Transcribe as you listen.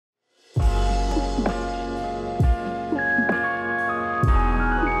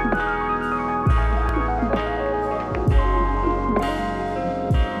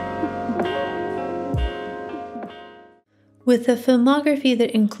With a filmography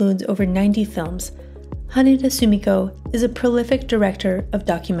that includes over 90 films, Haneda Sumiko is a prolific director of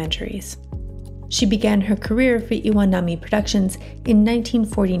documentaries. She began her career for Iwanami Productions in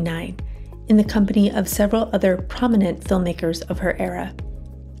 1949 in the company of several other prominent filmmakers of her era.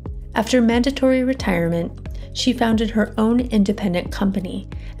 After mandatory retirement, she founded her own independent company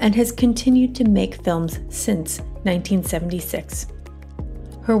and has continued to make films since 1976.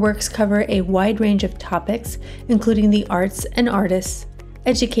 Her works cover a wide range of topics, including the arts and artists,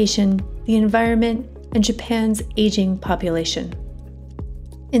 education, the environment, and Japan's aging population.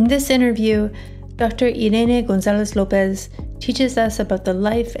 In this interview, Dr. Irene González-López teaches us about the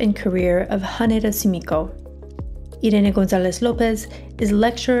life and career of Haneda Sumiko. Irene González-López is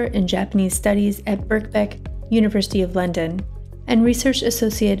lecturer in Japanese studies at Birkbeck, University of London, and research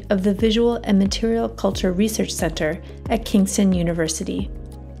associate of the Visual and Material Culture Research Center at Kingston University.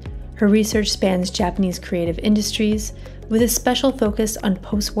 Her research spans Japanese creative industries, with a special focus on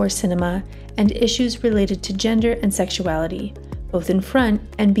post-war cinema and issues related to gender and sexuality, both in front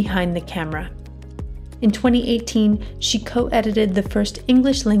and behind the camera. In 2018, she co-edited the first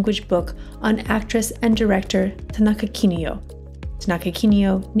English-language book on actress and director Tanaka Kinoyo,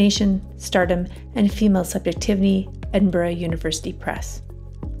 Nation, Stardom, and Female Subjectivity, Edinburgh University Press.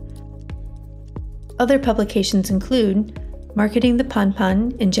 Other publications include Marketing the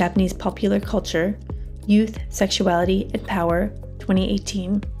Panpan in Japanese Popular Culture, Youth, Sexuality, and Power,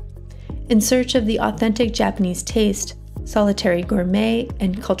 2018, In Search of the Authentic Japanese Taste, Solitary Gourmet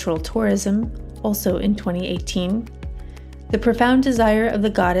and Cultural Tourism, also in 2018, The Profound Desire of the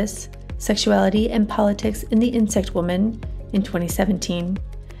Goddess, Sexuality and Politics in the Insect Woman, in 2017,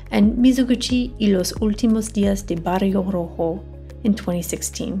 and Mizoguchi y los Últimos Días de Barrio Rojo, in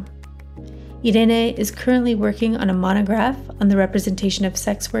 2016. Irene is currently working on a monograph on the representation of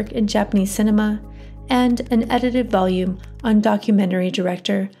sex work in Japanese cinema and an edited volume on documentary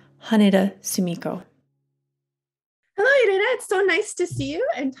director Haneda Sumiko. Hello, Irene. It's so nice to see you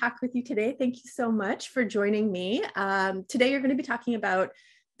and talk with you today. Thank you so much for joining me. Today, you're going to be talking about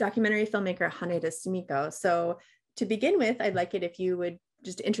documentary filmmaker Haneda Sumiko. So to begin with, I'd like it if you would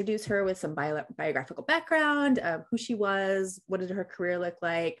just introduce her with some biographical background, who she was, what did her career look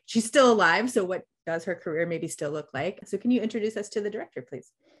like? She's still alive, so what does her career maybe still look like? So can you introduce us to the director, please?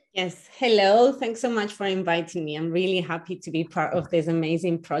 Yes, hello. Thanks so much for inviting me. I'm really happy to be part of this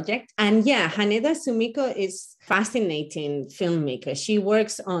amazing project. And yeah, Haneda Sumiko is a fascinating filmmaker. She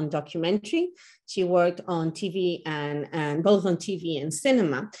works on documentary. She worked on TV and both on TV and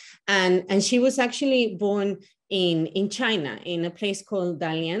cinema. And she was actually born in China, in a place called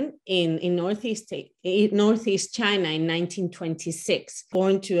Dalian in Northeast China in 1926.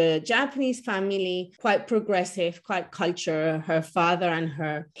 Born to a Japanese family, quite progressive, quite cultural. Her father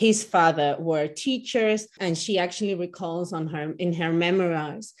and his father were teachers, and she actually recalls in her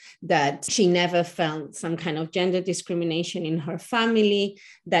memoirs that she never felt some kind of gender discrimination in her family,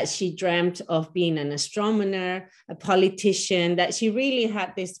 that she dreamt of being an astronomer, a politician, that she really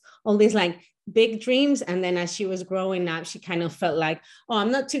had all these like big dreams. And then as she was growing up, she kind of felt like, oh,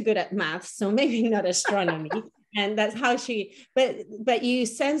 I'm not too good at math, so maybe not astronomy. And that's how but you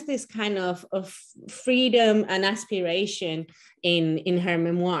sense this kind of freedom and aspiration in her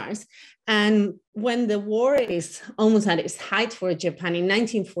memoirs. And when the war is almost at its height for Japan in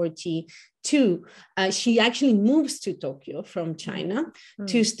 1942, she actually moves to Tokyo from China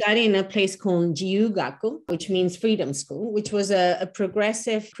to study in a place called Jiyugaku, which means freedom school, which was a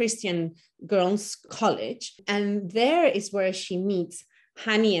progressive Christian girls' college. And there is where she meets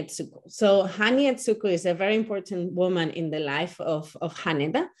Hani Etsuko. So Hani Etsuko is a very important woman in the life of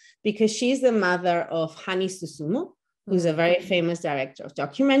Haneda, because she's the mother of Hani Susumu, who's a very famous director of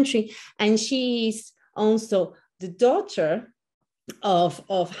documentary. And she's also the daughter of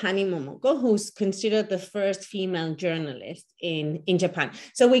Hani Momoko, who's considered the first female journalist in Japan.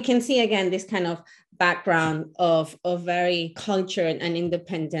 So we can see again this kind of background of very cultured and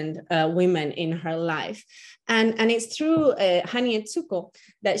independent women in her life. And it's through Hani Etsuko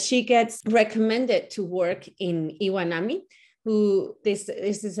that she gets recommended to work in Iwanami, who this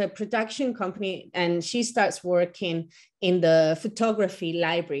is a production company, and she starts working in the photography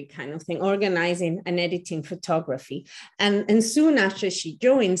library kind of thing, organizing and editing photography. And soon after she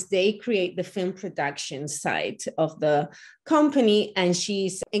joins, they create the film production side of the company, and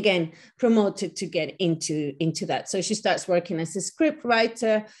she's again promoted to get into that. So she starts working as a script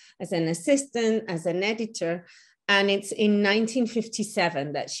writer, as an assistant, as an editor. And it's in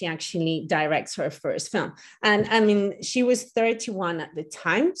 1957 that she actually directs her first film. And I mean, she was 31 at the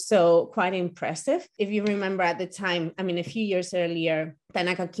time, so quite impressive. If you remember at the time, I mean, a few years earlier,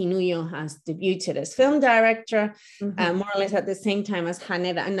 Tanaka Kinuyo has debuted as film director, more or less at the same time as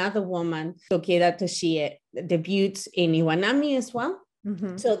Haneda, another woman, Tokieda Toshie, debuts in Iwanami as well.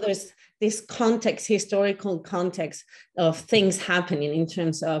 So there's this context, historical context of things happening in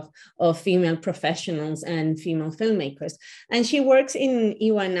terms of female professionals and female filmmakers. And she works in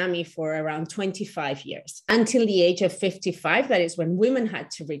Iwanami for around 25 years until the age of 55. That is when women had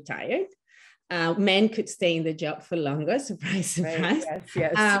to retire. Men could stay in the job for longer, surprise, surprise. Right.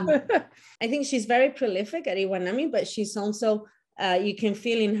 Yes. I think she's very prolific at Iwanami, but she's also you can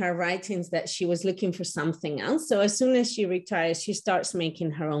feel in her writings that she was looking for something else. So as soon as she retires, she starts making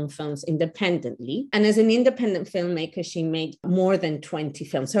her own films independently. And as an independent filmmaker, she made more than 20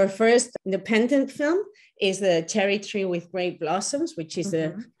 films. Her first independent film is The Cherry Tree with Great Blossoms, which is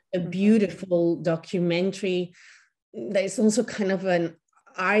a beautiful documentary that is also kind of an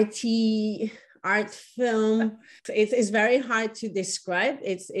art film. It's very hard to describe.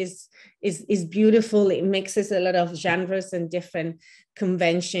 It's beautiful. It mixes a lot of genres and different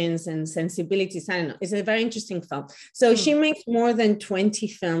conventions and sensibilities. I don't know. It's a very interesting film. So she makes more than 20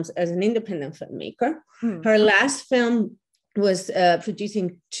 films as an independent filmmaker. Her last film was produced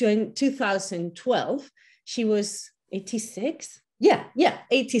in 2012. She was 86. Yeah,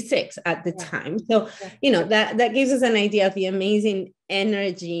 86 at the time. So, that gives us an idea of the amazing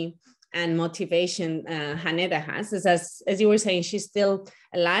energy and motivation Haneda has. As you were saying, she's still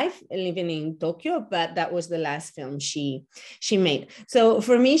alive, living in Tokyo, but that was the last film she made. So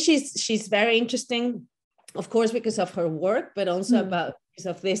for me, she's very interesting, of course, because of her work, but also because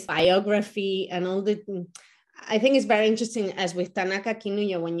of this biography and all the. I think it's very interesting, as with Tanaka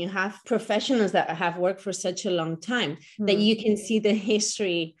Kinuyo, when you have professionals that have worked for such a long time, that you can see the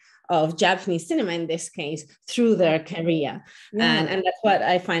history of Japanese cinema, in this case, through their career. And that's what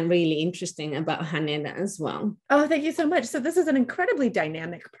I find really interesting about Haneda as well. Oh, thank you so much. So this is an incredibly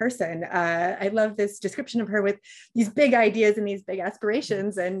dynamic person. I love this description of her with these big ideas and these big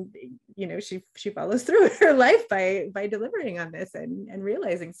aspirations. And, she follows through her life by delivering on this and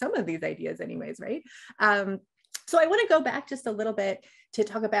realizing some of these ideas anyways, right? So I want to go back just a little bit to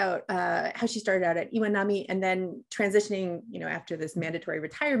talk about how she started out at Iwanami and then transitioning, after this mandatory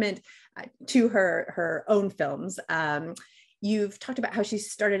retirement to her own films. You've talked about how she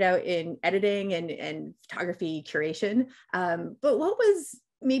started out in editing and photography curation, but what was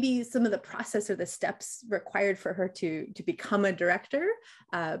maybe some of the process or the steps required for her to become a director,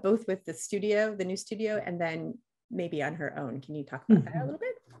 both with the new studio, and then maybe on her own? Can you talk about that a little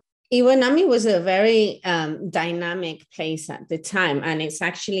bit? Iwanami was a very dynamic place at the time, and it's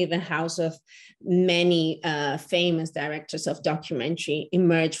actually the house of many famous directors of documentary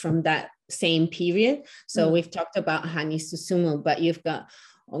emerged from that same period. So we've talked about Hani Susumu, but you've got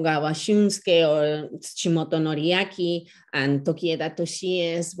Ogawa Shunsuke or Tsuchimoto Noriaki and Tokieda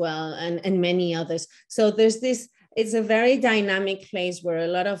Toshie as well, and many others. So there's this, it's a very dynamic place where a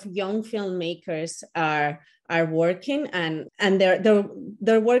lot of young filmmakers are working, and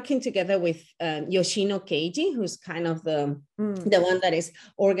they're working together with Yoshino Keiji, who's kind of the one that is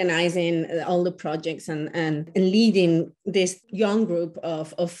organizing all the projects and leading this young group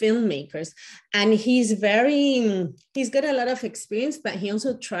of filmmakers. And he's got a lot of experience, but he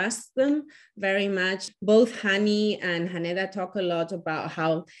also trusts them very much. Both Hani and Haneda talk a lot about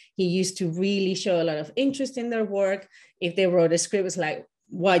how he used to really show a lot of interest in their work. If they wrote a script, it's like,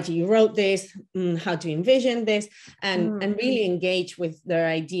 why do you wrote this? How do you envision this? And really engage with their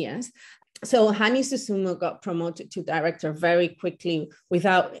ideas. So Hani Susumu got promoted to director very quickly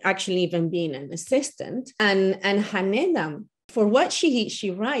without actually even being an assistant. And Haneda, for what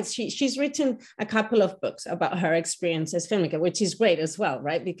she writes, she's written a couple of books about her experience as filmmaker, which is great as well,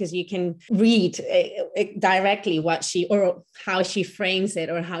 right? Because you can read directly what or how she frames it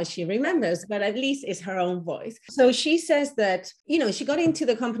or how she remembers, but at least it's her own voice. So she says that, she got into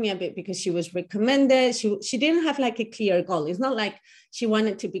the company a bit because she was recommended. She didn't have like a clear goal. It's not like she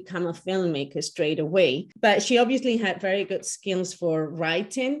wanted to become a filmmaker straight away, but she obviously had very good skills for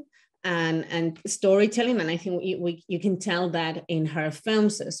writing and storytelling, and I think you can tell that in her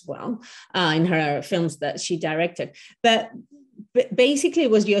films as well, in her films that she directed. But basically, it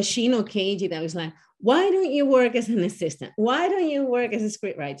was Yoshino Keiji that was like, "Why don't you work as an assistant? Why don't you work as a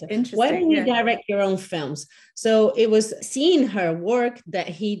scriptwriter? Why don't you direct your own films?" So it was seeing her work that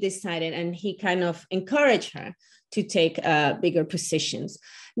he decided, and he kind of encouraged her to take bigger positions.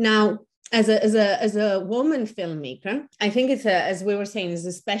 Now, as a woman filmmaker, I think it's as we were saying, it's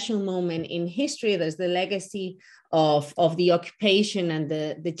a special moment in history. There's the legacy of the occupation and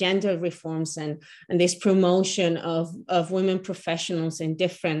the gender reforms and this promotion of women professionals in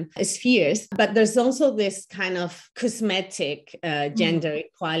different spheres. But there's also this kind of cosmetic gender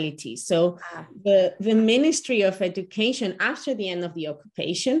equality. So the Ministry of Education, after the end of the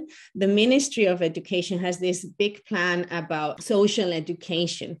occupation, the Ministry of Education has this big plan about social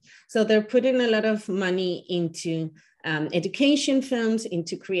education. So they're putting a lot of money into education films,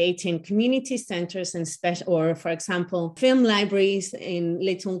 into creating community centers and or for example, film libraries in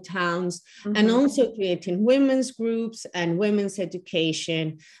little towns, and also creating women's groups and women's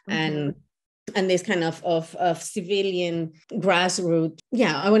education and this kind of civilian grassroots,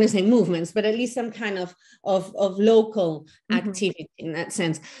 I want to say movements, but at least some kind of local activity in that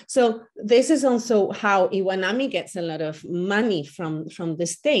sense. So this is also how Iwanami gets a lot of money from the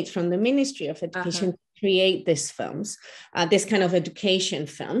state, from the Ministry of Education, create these films, this kind of education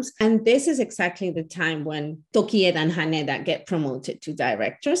films. And this is exactly the time when Tokieda and Haneda get promoted to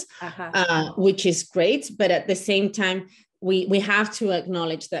directors, which is great. But at the same time, we have to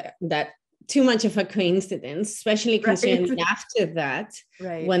acknowledge that too much of a coincidence, especially considering after that,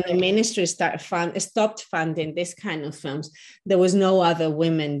 when the ministry stopped funding this kind of films, there was no other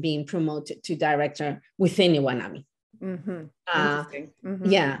women being promoted to director within Iwanami. Interesting.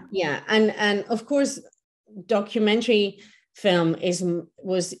 And of course, documentary film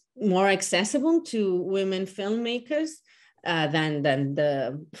was more accessible to women filmmakers than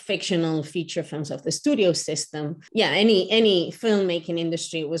the fictional feature films of the studio system. Any filmmaking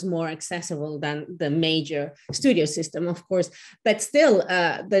industry was more accessible than the major studio system, of course. But still,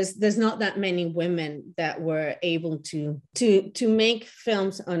 there's not that many women that were able to make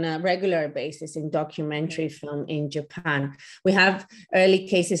films on a regular basis in documentary film in Japan. We have early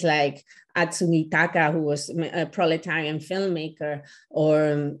cases like Atsumi Taka, who was a proletarian filmmaker,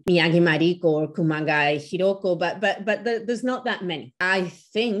 or Miyagi Mariko or Kumagai Hiroko, but there's not that many. I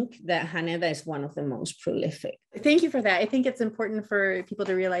think that Haneda is one of the most prolific. Thank you for that. I think it's important for people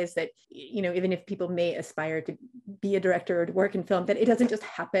to realize that, even if people may aspire to be a director or to work in film, that it doesn't just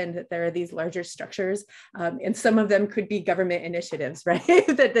happen, that there are these larger structures. And some of them could be government initiatives, right?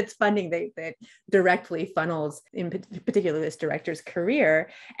 that's funding that directly funnels, in particular, this director's career.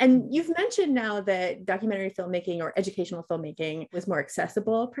 And you've mentioned now that documentary filmmaking or educational filmmaking was more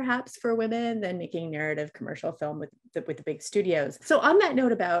accessible, perhaps, for women than making narrative commercial film with the big studios. So on that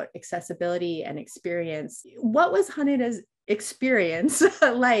note about accessibility and experience, what was Haneda's experience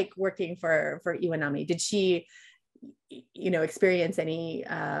like working for Iwanami? Did she, experience any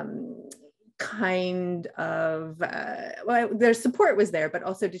kind of, their support was there, but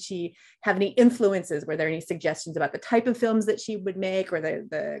also did she have any influences? Were there any suggestions about the type of films that she would make, or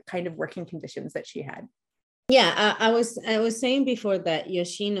the kind of working conditions that she had? Yeah, I was saying before that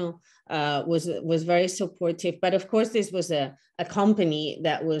Yoshino was very supportive, but of course this was a company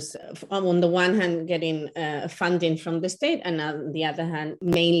that was on the one hand getting funding from the state, and on the other hand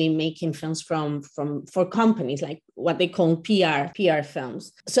mainly making films for companies, like what they call PR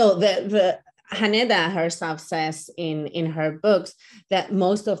films. So the Haneda herself says in her books that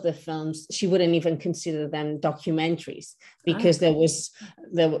most of the films, she wouldn't even consider them documentaries, because it was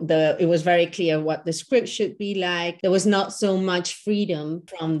very clear what the script should be like. There was not so much freedom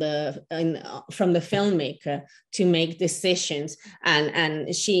from the filmmaker to make decisions,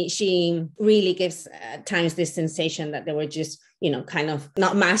 and she really gives at times this sensation that they were just kind of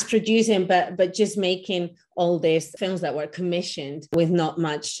not mass producing, but just making all these films that were commissioned with not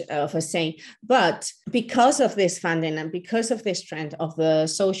much of a say. But because of this funding and because of this trend of the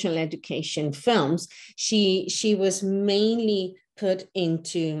social education films, she was mainly put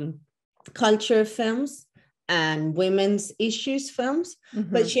into culture films and women's issues films,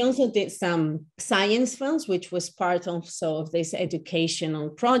 but she also did some science films, which was part also of this educational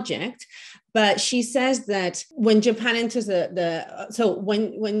project. But she says that when Japan enters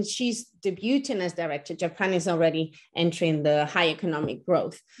when she's debuting as director, Japan is already entering the high economic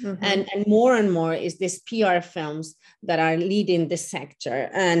growth. And more is this PR films that are leading the sector.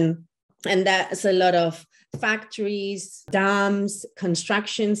 And that's a lot of factories, dams,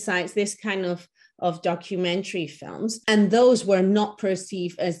 construction sites, this kind of documentary films. And those were not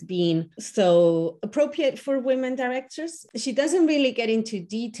perceived as being so appropriate for women directors. She doesn't really get into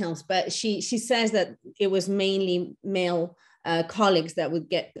details, but she says that it was mainly male colleagues that would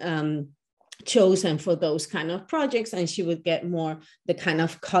get chosen for those kind of projects, and she would get more the kind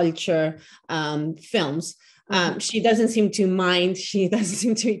of culture films. She doesn't seem to mind. She doesn't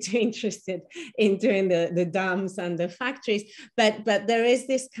seem to be too interested in doing the dams and the factories, but there is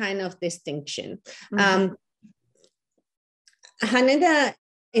this kind of distinction. Haneda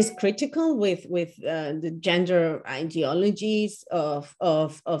is critical with the gender ideologies of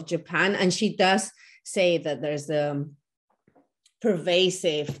Japan. And she does say that there's a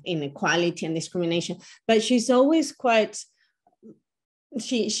pervasive inequality and discrimination, but she's always quite,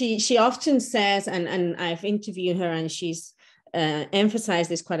 she often says, and I've interviewed her and she's emphasized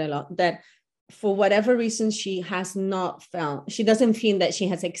this quite a lot, that for whatever reason, she doesn't feel that she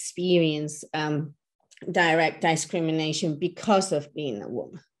has experienced direct discrimination because of being a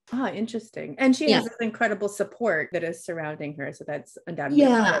woman. Ah, interesting. And she has this incredible support that is surrounding her. So that's undoubtedly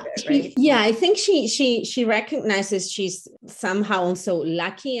part of it, right? I think she recognizes she's somehow also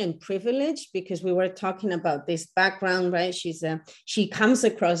lucky and privileged, because we were talking about this background, right? She comes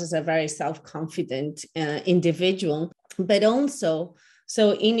across as a very self-confident individual, but also,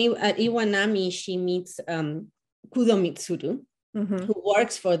 so at Iwanami, she meets Kudo Mitsuru, who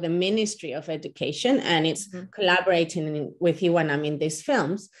works for the Ministry of Education, and it's collaborating with Iwanami in these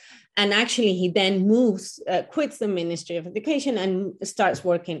films. And actually, he then quits the Ministry of Education and starts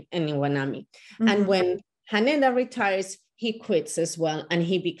working in Iwanami. And when Haneda retires, he quits as well, and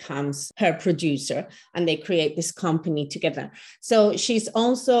he becomes her producer, and they create this company together. So she's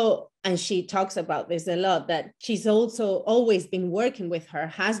also, and she talks about this a lot, that she's also always been working with her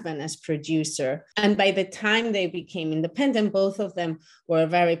husband as producer. And by the time they became independent, both of them were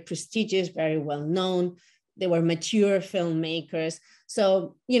very prestigious, very well known. They were mature filmmakers.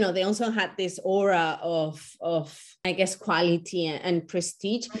 So, they also had this aura of I guess, quality and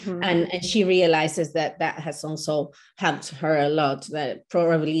prestige. And she realizes that has also helped her a lot, that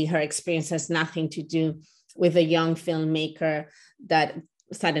probably her experience has nothing to do with a young filmmaker that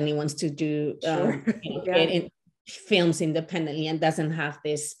suddenly wants to do films independently and doesn't have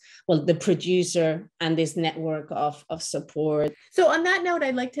this, the producer and this network of support. So on that note,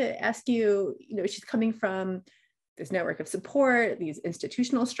 I'd like to ask you, she's coming from this network of support, these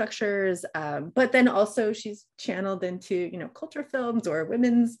institutional structures, but then also she's channeled into, culture films or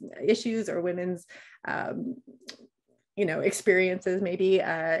women's issues or women's, experiences maybe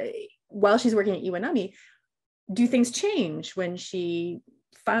while she's working at Iwanami. Do things change when she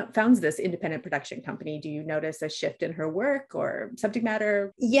founds this independent production company? Do you notice a shift in her work or subject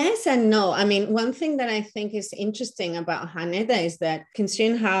matter? Yes and no. I mean, one thing that I think is interesting about Haneda is that,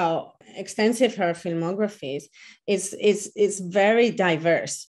 considering how extensive her filmography is very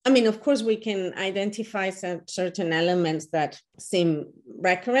diverse. I mean, of course, we can identify some certain elements that seem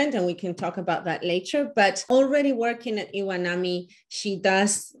recurrent, and we can talk about that later. But already working at Iwanami, she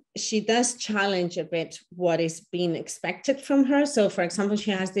does challenge a bit what is being expected from her. So, for example,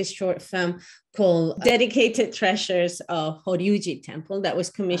 she has this short film called Dedicated Treasures of Horyuji Temple that was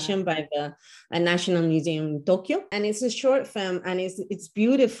commissioned by the National Museum in Tokyo. And it's a short film, and it's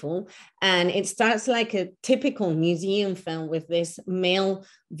beautiful. And it starts like a typical museum film with this male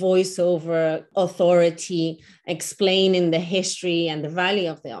voiceover authority explaining the history and the value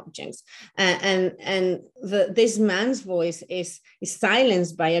of the objects. This man's voice is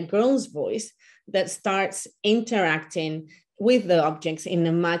silenced by a girl's voice that starts interacting with the objects in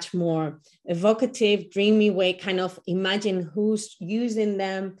a much more evocative, dreamy way, kind of imagine who's using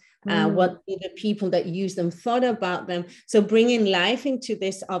them, what the people that use them thought about them. So bringing life into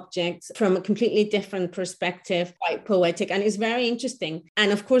this object from a completely different perspective, quite poetic, and it's very interesting.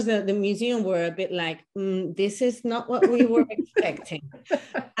 And of course, the museum were a bit like, this is not what we were expecting.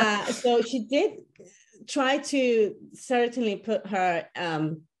 So she did try to certainly put her,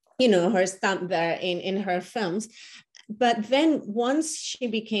 her stamp there in her films. But then once she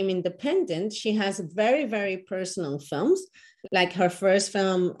became independent, she has very, very personal films, like her first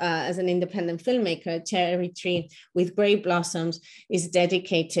film as an independent filmmaker, Cherry Tree with Great Blossoms, is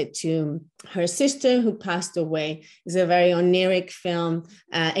dedicated to her sister who passed away. It's a very oniric film,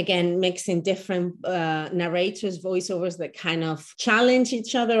 again, mixing different narrators, voiceovers that kind of challenge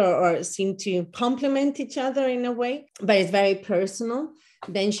each other or seem to complement each other in a way, but it's very personal.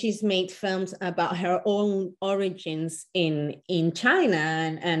 Then she's made films about her own origins in China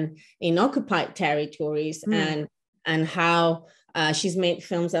and in occupied territories, and how she's made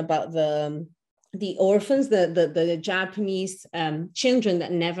films about the orphans, the Japanese children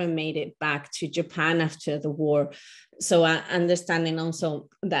that never made it back to Japan after the war. So understanding also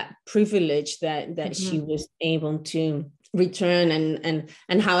that privilege that she was able to return,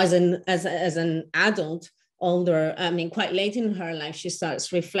 and how as an adult, older, quite late in her life, she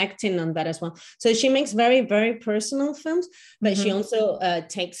starts reflecting on that as well. So she makes very, very personal films, but she also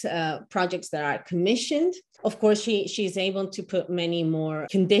takes projects that are commissioned. Of course, she's able to put many more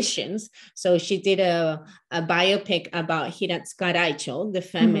conditions. So she did a biopic about Hiratsu Garaicho, the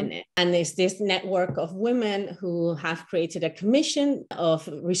feminist. And there's this network of women who have created a commission of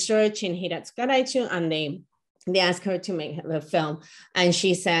research in Hiratsu Garaicho, and they ask her to make the film. And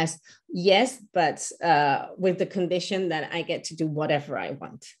she says, yes, but with the condition that I get to do whatever I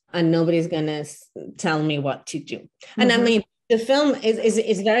want. And nobody's going to tell me what to do. And I mean, the film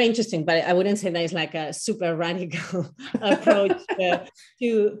is very interesting, but I wouldn't say that it's like a super radical approach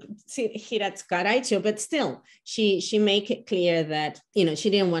to Hiratsu Garaicho, but still, she make it clear that, she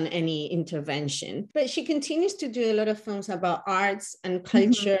didn't want any intervention. But she continues to do a lot of films about arts and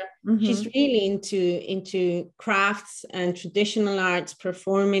culture. She's really into crafts and traditional arts,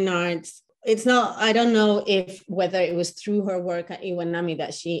 performing arts. It's not, I don't know whether it was through her work at Iwanami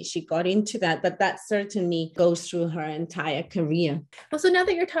that she got into that, but that certainly goes through her entire career. Well, so now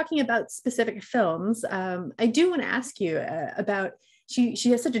that you're talking about specific films, I do want to ask you about, she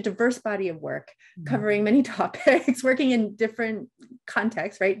has such a diverse body of work covering many topics, working in different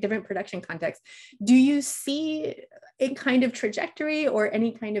contexts, right? Different production contexts. Do you see a kind of trajectory or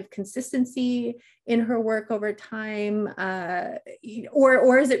any kind of consistency in her work over time?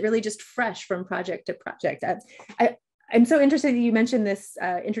 Or is it really just fresh from project to project? I'm so interested that you mentioned this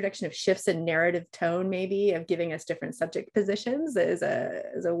introduction of shifts in narrative tone, maybe of giving us different subject positions as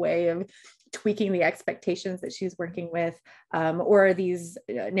a way of tweaking the expectations that she's working with, or these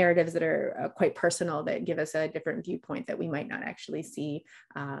narratives that are quite personal that give us a different viewpoint that we might not actually see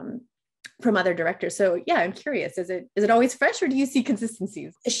from other directors. So yeah, I'm curious, is it always fresh, or do you see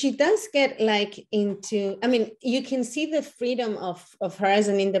consistencies? She does get into, you can see the freedom of her as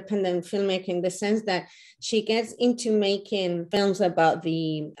an independent filmmaker in the sense that she gets into making films about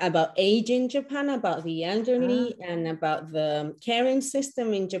age in Japan, about the elderly, and about the caring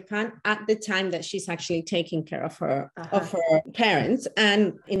system in Japan at the time that she's actually taking care of her parents,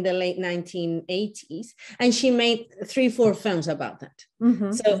 and in the late 1980s. And she made 3-4 films about that.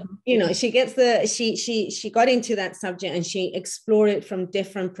 So, she got into that subject and she explored it from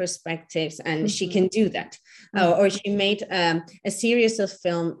different perspectives, and she can do that. Or she made a series of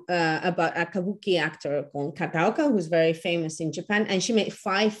film about a kabuki actor called Kataoka, who's very famous in Japan, and she made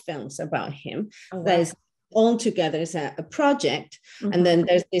 5 films about him. That is all together as a project. And then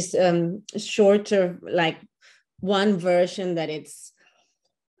there's this shorter, one version that it's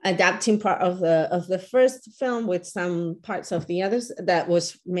adapting part of the first film with some parts of the others that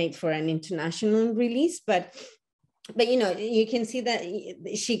was made for an international release. But you can see that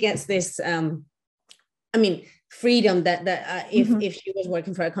she gets this freedom that if she was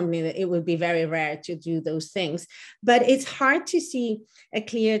working for a company, that it would be very rare to do those things. But it's hard to see a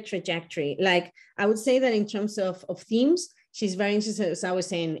clear trajectory. Like, I would say that in terms of themes, she's very interested, as I was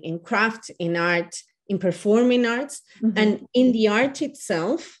saying, in craft, in art, in performing arts, and in the art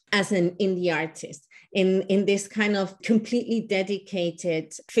itself as an indie artist, in this kind of completely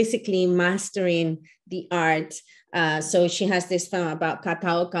dedicated, physically mastering the art. So she has this film about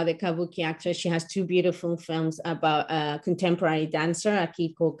Kataoka, the kabuki actress. She has 2 beautiful films about a contemporary dancer,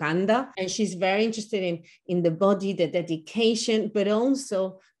 Akiko Kanda. And she's very interested in the body, the dedication, but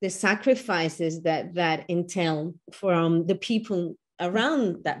also the sacrifices that entail from the people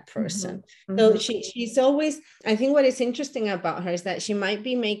around that person. So she's always, I think what is interesting about her is that she might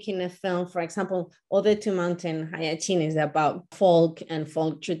be making a film, for example, Ode to Mountain Hayachin is about folk and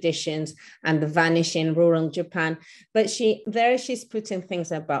folk traditions and the vanishing rural Japan. But she's putting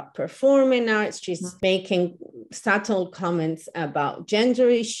things about performing arts. She's making subtle comments about gender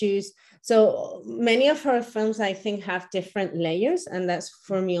issues. So many of her films, I think, have different layers. And that's,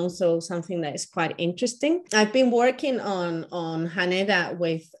 for me, also something that is quite interesting. I've been working on Haneda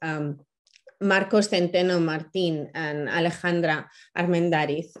with Marcos Centeno Martín and Alejandra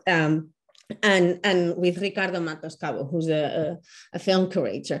Armendariz, and with Ricardo Matos Cabo, who's a film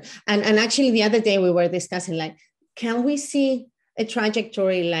curator. And actually, the other day we were discussing, can we see a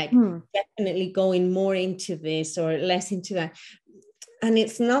trajectory, definitely going more into this or less into that? And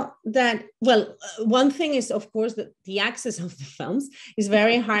it's not that, well, one thing is, of course, that the access of the films is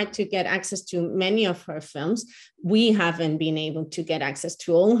very hard to get access to many of her films. We haven't been able to get access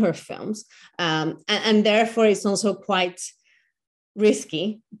to all her films. And therefore, it's also quite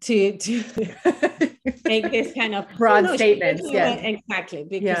risky to make this kind of broad statements. Yeah, exactly.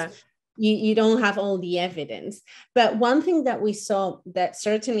 Because you don't have all the evidence. But one thing that we saw that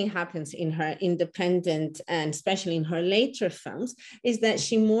certainly happens in her independent and especially in her later films is that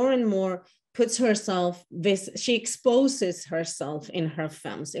she more and more puts herself, she exposes herself in her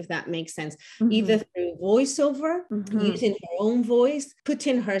films, if that makes sense, either through voiceover, using her own voice,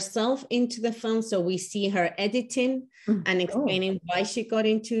 putting herself into the film. So we see her editing and explaining why she got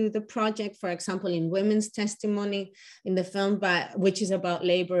into the project, for example, in women's testimony in the film, which is about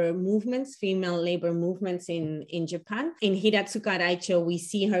labor movements, female labor movements in Japan. In Hiratsuka Raicho, we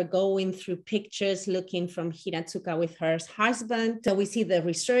see her going through pictures, looking from Hiratsuka with her husband. So we see the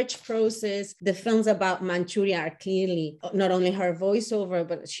research process. The films about Manchuria are clearly not only her voiceover,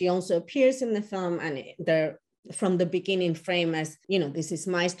 but she also appears in the film, and they're from the beginning frame as, you know, this is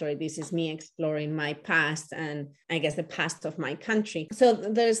my story, this is me exploring my past, and I guess the past of my country. So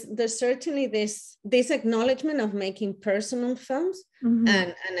there's certainly this acknowledgement of making personal films,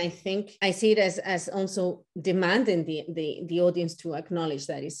 and I think I see it as also demanding the audience to acknowledge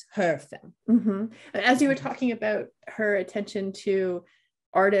that it's her film. As you were talking about her attention to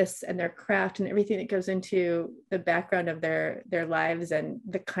artists and their craft and everything that goes into the background of their lives and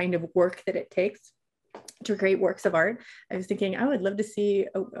the kind of work that it takes to create works of art, I was thinking I would love to see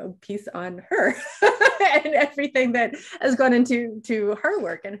a piece on her and everything that has gone into her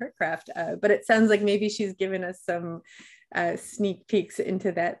work and her craft. But it sounds like maybe she's given us some sneak peeks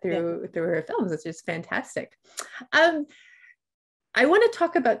into that through her films, which is fantastic. I want to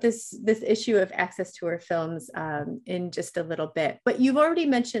talk about this issue of access to her films in just a little bit, but you've already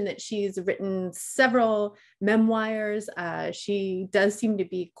mentioned that she's written several memoirs. She does seem to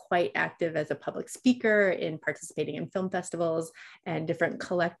be quite active as a public speaker in participating in film festivals and different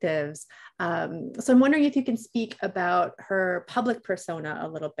collectives. So I'm wondering if you can speak about her public persona a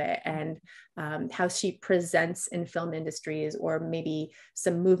little bit and how she presents in film industries, or maybe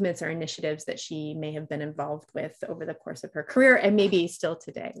some movements or initiatives that she may have been involved with over the course of her career, and maybe still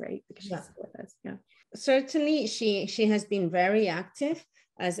today, right? Because she's still with us. Yeah. Certainly, she has been very active,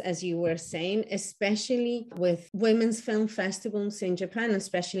 as you were saying, especially with women's film festivals in Japan,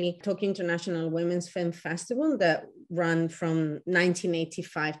 especially Tokyo International Women's Film Festival that ran from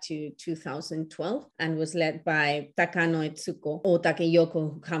 1985 to 2012 and was led by Takano Etsuko or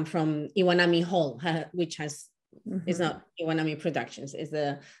Takeyoko, who come from Iwanami Hall, which has it's not Iwanami Productions, is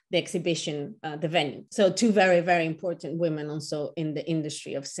the exhibition, the venue. So two very, very important women also in the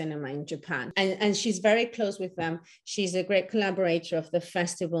industry of cinema in Japan. And she's very close with them. She's a great collaborator of the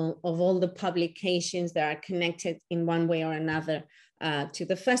festival, of all the publications that are connected in one way or another to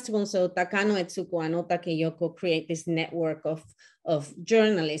the festival. So Takano Etsuko and Takeyoko create this network of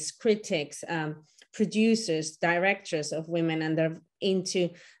journalists, critics, producers, directors of women, and they're into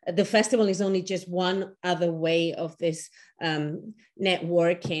the festival is only just one other way of this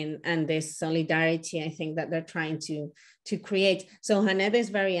networking and this solidarity, I think, that they're trying to create. So Haneda is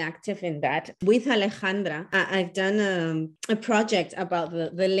very active in that. With Alejandra, I've done a project about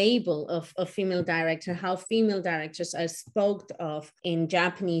the label of female director, how female directors are spoken of in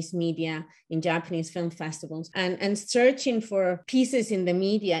Japanese media, in Japanese film festivals, and searching for pieces in the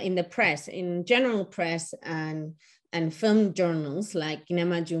media, in the press, in general press, and film journals like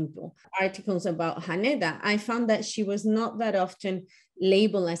Kinema Junpo, articles about Haneda. I found that she was not that often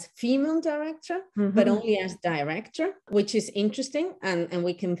labeled as female director, but only as director, which is interesting. And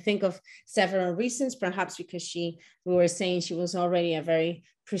we can think of several reasons, perhaps because we were saying she was already a very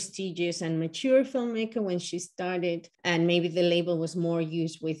prestigious and mature filmmaker when she started, and maybe the label was more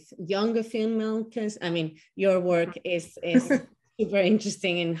used with younger filmmakers. I mean, your work is super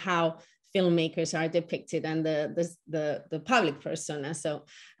interesting in how filmmakers are depicted and the public persona. So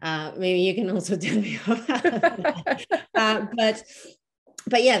maybe you can also tell me about that.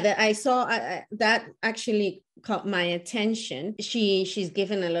 But yeah, I saw that actually caught my attention. She's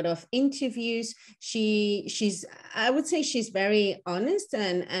given a lot of interviews. I would say she's very honest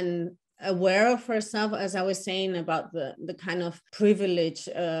and aware of herself, as I was saying, about the kind of privilege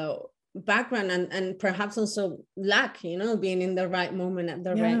background and perhaps also luck, being in the right moment at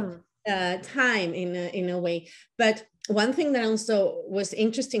the right time in a way. But one thing that also was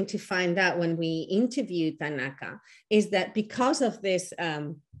interesting to find out when we interviewed Tanaka is that because of this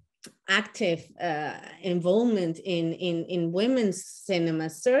active involvement in women's cinema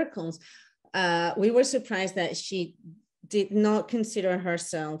circles, we were surprised that she did not consider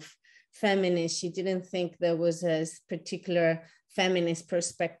herself feminist. She didn't think there was a particular feminist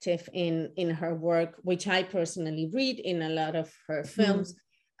perspective in her work, which I personally read in a lot of her films.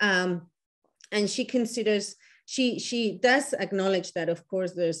 And she considers, she does acknowledge that, of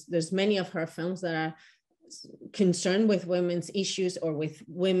course, there's many of her films that are concerned with women's issues or with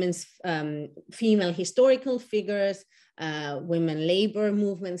women's female historical figures, women labor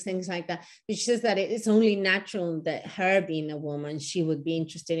movements, things like that. But she says that it's only natural that her being a woman, she would be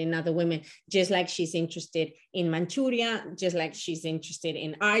interested in other women, just like she's interested in Manchuria, just like she's interested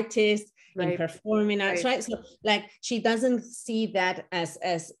in artists, in performing arts, right? So like she doesn't see that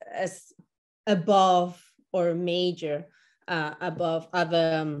as above or major above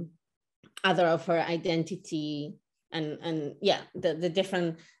other of her identity and the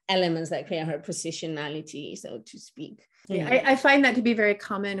different elements that create her positionality, so to speak. Yeah, I find that to be very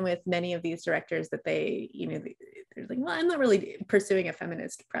common with many of these directors, that they, they're like, well, I'm not really pursuing a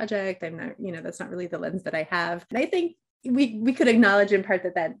feminist project. I'm not, that's not really the lens that I have. And I think we could acknowledge in part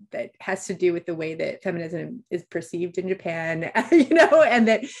that has to do with the way that feminism is perceived in Japan, and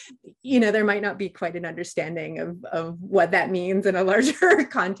that, there might not be quite an understanding of what that means in a larger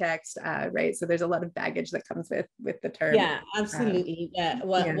context, right? So there's a lot of baggage that comes with the term. Yeah, absolutely.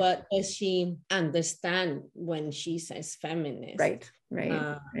 What does she understand when she says feminist? Right.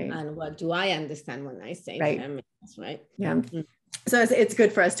 And what do I understand when I say feminist, right? Yeah. Mm-hmm. So it's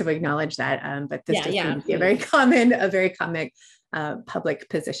good for us to acknowledge that, but this just seems to be a very common public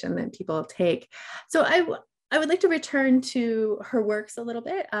position that people take. So I would like to return to her works a little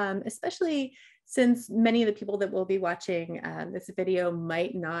bit, especially since many of the people that will be watching this video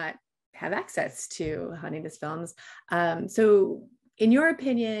might not have access to Haneda's films. So in your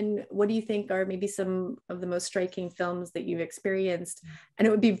opinion, what do you think are maybe some of the most striking films that you've experienced? And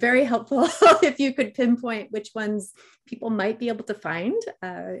it would be very helpful if you could pinpoint which ones people might be able to find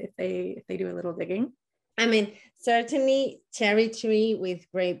if they do a little digging. I mean, certainly Cherry Tree with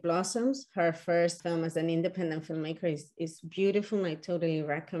Great Blossoms, her first film as an independent filmmaker, is beautiful. I totally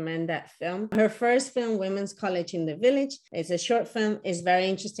recommend that film. Her first film, Women's College in the Village, is a short film. It's very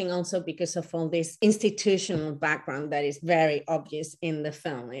interesting also because of all this institutional background that is very obvious in the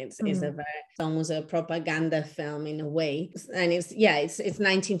film. It's almost a propaganda film in a way. And it's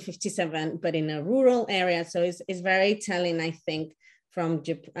 1957, but in a rural area. So it's very telling, I think,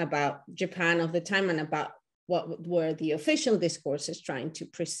 about Japan of the time and about what were the official discourses trying to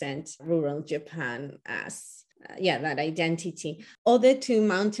present rural Japan as that identity. Other to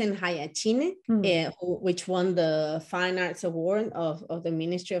Mountain Hayachine, which won the Fine Arts Award of the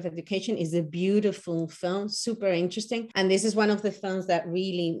Ministry of Education, is a beautiful film, super interesting. And this is one of the films that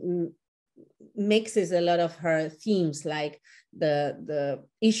really mixes a lot of her themes, like the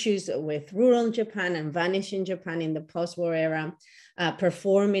issues with rural Japan and vanishing Japan in the post-war era,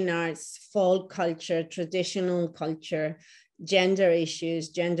 performing arts, folk culture, traditional culture, gender issues,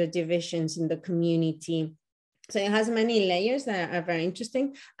 gender divisions in the community. So it has many layers that are very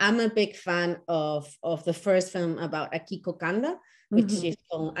interesting. I'm a big fan of the first film about Akiko Kanda, which is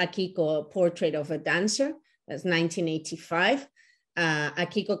called Akiko, a Portrait of a Dancer. That's 1985.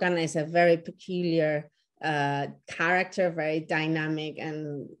 Akiko Kanda is a very peculiar character, very dynamic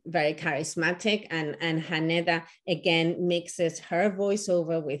and very charismatic, and Haneda again mixes her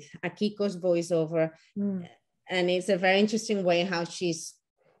voiceover with Akiko's voiceover, and it's a very interesting way how she's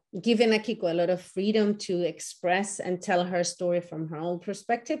given Akiko a lot of freedom to express and tell her story from her own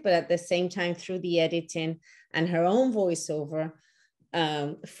perspective, but at the same time through the editing and her own voiceover,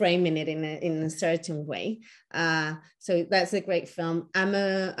 framing it in a certain way. So that's a great film.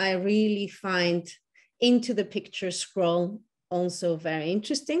 I really find Into the Picture Scroll also very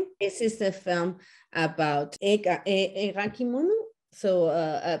interesting. This is a film about erakimono, so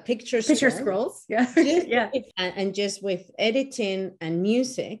picture scrolls. And just with editing and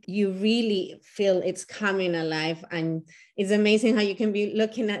music, you really feel it's coming alive, and it's amazing how you can be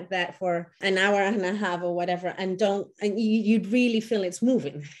looking at that for an hour and a half or whatever, and you'd really feel it's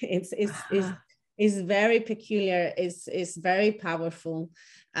moving. It's very peculiar. It's very powerful.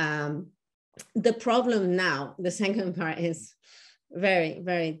 The problem now, the second part, is very,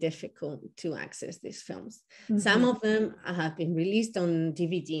 very difficult to access these films. Some of them have been released on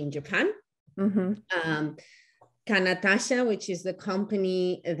DVD in Japan. Kanatasha, which is the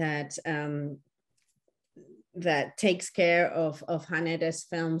company that takes care of Haneda's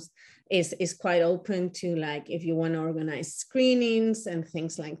films, is quite open to, like, if you want to organize screenings and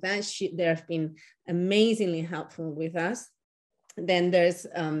things like that. They have been amazingly helpful with us. Then there's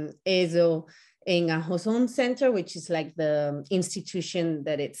EZO in a Hoson Center, which is like the institution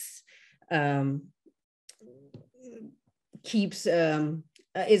that keeps a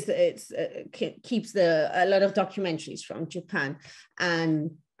lot of documentaries from Japan,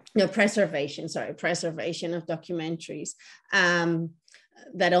 and preservation of documentaries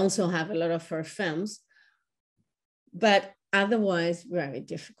that also have a lot of her films, but otherwise very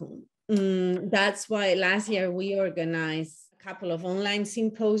difficult. That's why last year we organized a couple of online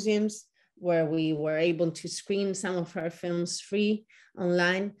symposiums where we were able to screen some of her films free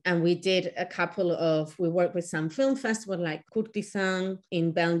online. And we did we worked with some film festivals like Courtisan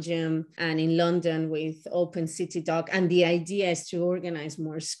in Belgium and in London with Open City Doc. And the idea is to organize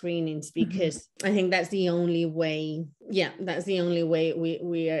more screenings, because I think that's the only way,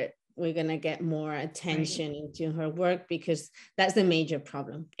 we're going to get more attention into her work, because that's the major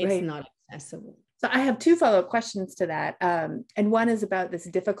problem. It's not accessible. So I have two follow-up questions to that. And one is about this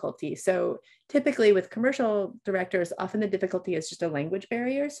difficulty. So typically with commercial directors, often the difficulty is just a language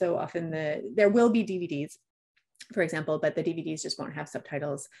barrier. So often there will be DVDs, for example, but the DVDs just won't have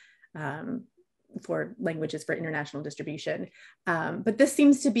subtitles for languages for international distribution. But this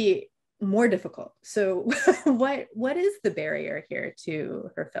seems to be more difficult. So what is the barrier here to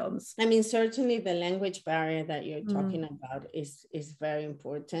her films? I mean, certainly the language barrier that you're talking about is very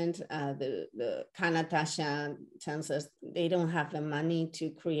important. The Kanatasha tells us they don't have the money to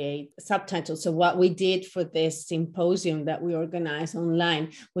create subtitles. So what we did for this symposium that we organized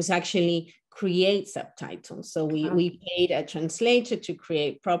online was actually create subtitles. So we paid a translator to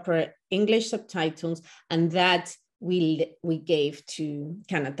create proper English subtitles, and that we gave to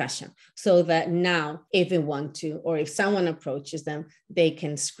Kanatasha, so that now if they want to, or if someone approaches them, they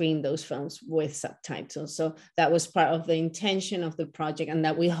can screen those films with subtitles. So that was part of the intention of the project, and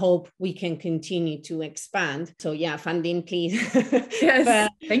that we hope we can continue to expand. So yeah, funding, please. Yes,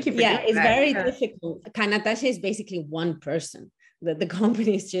 but, thank you for doing it's that. very difficult. Kanatasha is basically one person. The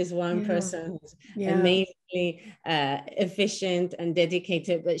company is just one person who's amazingly efficient and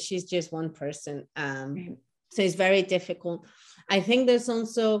dedicated, but she's just one person. So it's very difficult. I think there's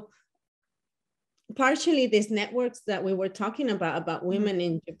also partially these networks that we were talking about women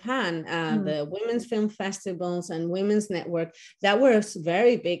in Japan, the women's film festivals and women's network that were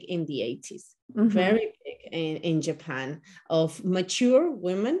very big in the 80s, very big in Japan, of mature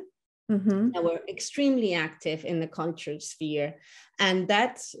women that were extremely active in the cultural sphere. And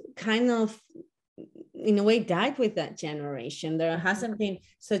that kind of, in a way, died with that generation. There hasn't been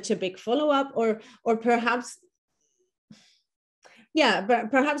such a big follow-up, or perhaps,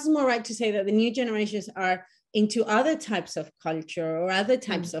 but perhaps it's more right to say that the new generations are into other types of culture or other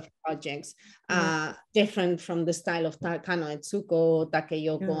types of projects, different from the style of Kano Etsuko,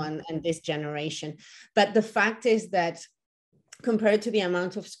 Takeyoko, and this generation. But the fact is that compared to the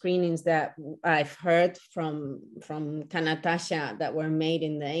amount of screenings that I've heard from Kanatasha that were made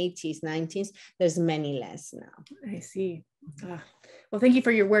in the 80s, 90s, there's many less now. I see. Well, thank you for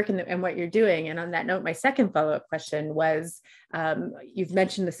your work and what you're doing. And on that note, my second follow-up question was, you've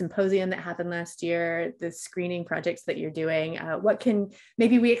mentioned the symposium that happened last year, the screening projects that you're doing. What can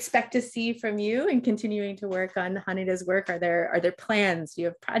maybe we expect to see from you in continuing to work on Haneda's work? Are there plans? Do you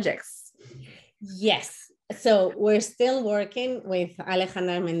have projects? Yes. So we're still working with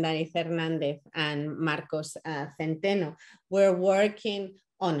Alejandra Mendariz Hernandez and Marcos Centeno. We're working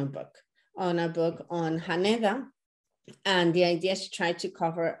on a book on Haneda. And the idea is to try to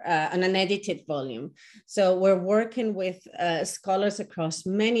cover an unedited volume. So we're working with scholars across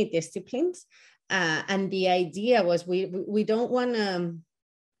many disciplines. And the idea was we don't want to,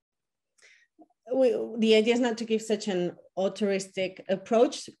 the idea is not to give such an authoristic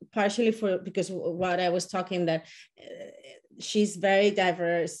approach, partially because what I was talking, that she's very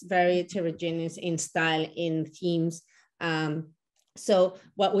diverse, very heterogeneous in style, in themes. So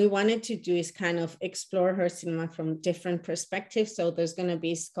what we wanted to do is kind of explore her cinema from different perspectives. So there's going to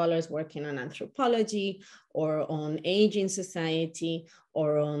be scholars working on anthropology, or on aging society,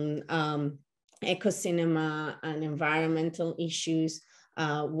 or on eco-cinema and environmental issues,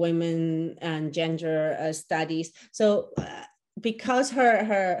 women and gender studies. So because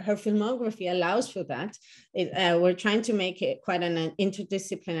her filmography allows for that, we're trying to make it quite an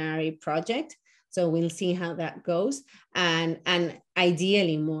interdisciplinary project. So we'll see how that goes, and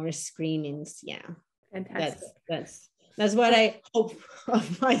ideally more screenings. Yeah, fantastic. That's what I hope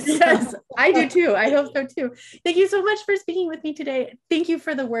of myself. Yes, I do too. I hope so too. Thank you so much for speaking with me today. Thank you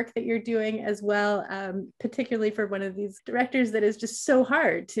for the work that you're doing as well, particularly for one of these directors that is just so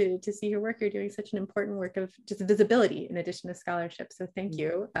hard to see your work. You're doing such an important work of just visibility in addition to scholarship. So thank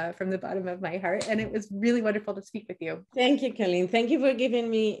you from the bottom of my heart. And it was really wonderful to speak with you. Thank you, Colleen. Thank you for giving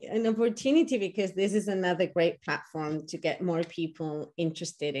me an opportunity, because this is another great platform to get more people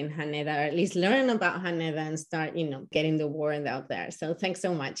interested in Haneda, or at least learn about Haneda and start, getting the word out there. So thanks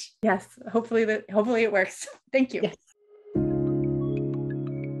so much. Yes, hopefully it works. Thank you. Yes.